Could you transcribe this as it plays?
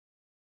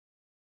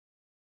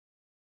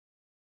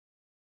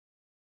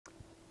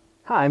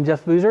Hi, I'm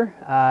Jeff Boozer.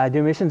 I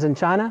do missions in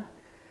China.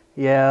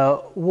 Yeah,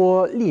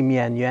 我李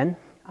勉员.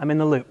 I'm in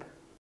the loop.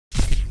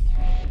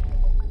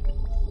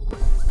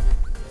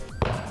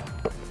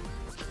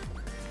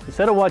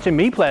 Instead of watching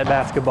me play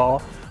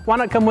basketball, why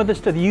not come with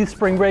us to the Youth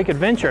Spring Break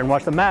Adventure and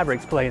watch the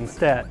Mavericks play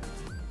instead?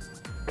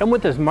 Come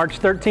with us March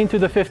 13th through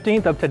the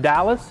 15th up to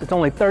Dallas. It's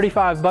only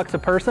 $35 a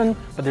person,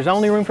 but there's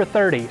only room for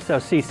 30, so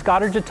see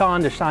Scott or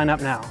Jaton to sign up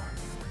now.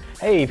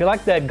 Hey, if you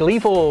like that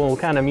gleeful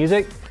kind of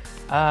music,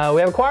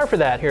 we have a choir for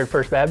that here at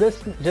First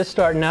Baptist, just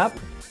starting up.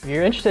 If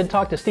you're interested,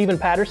 talk to Stephen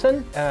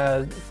Patterson.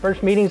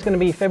 First meeting is going to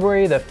be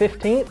February the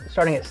 15th,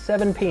 starting at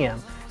 7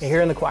 p.m.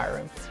 here in the choir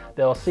room.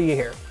 They'll see you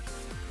here.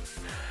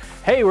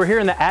 Hey, we're here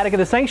in the attic of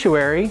the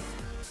sanctuary,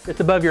 just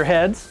above your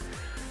heads,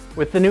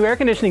 with the new air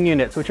conditioning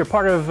units, which are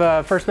part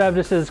of First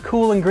Baptist's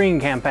Cool and Green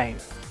campaign.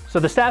 So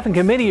the staff and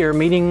committee are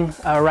meeting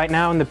right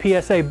now in the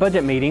PSA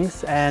budget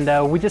meetings,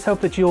 and we just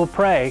hope that you'll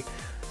pray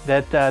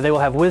that they will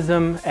have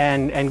wisdom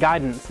and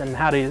guidance on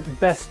how to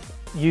best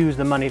use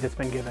the money that's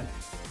been given.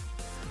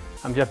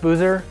 I'm Jeff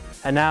Boozer,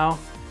 and now,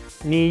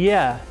 你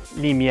也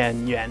里面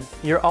员,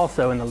 you're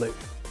also in the loop.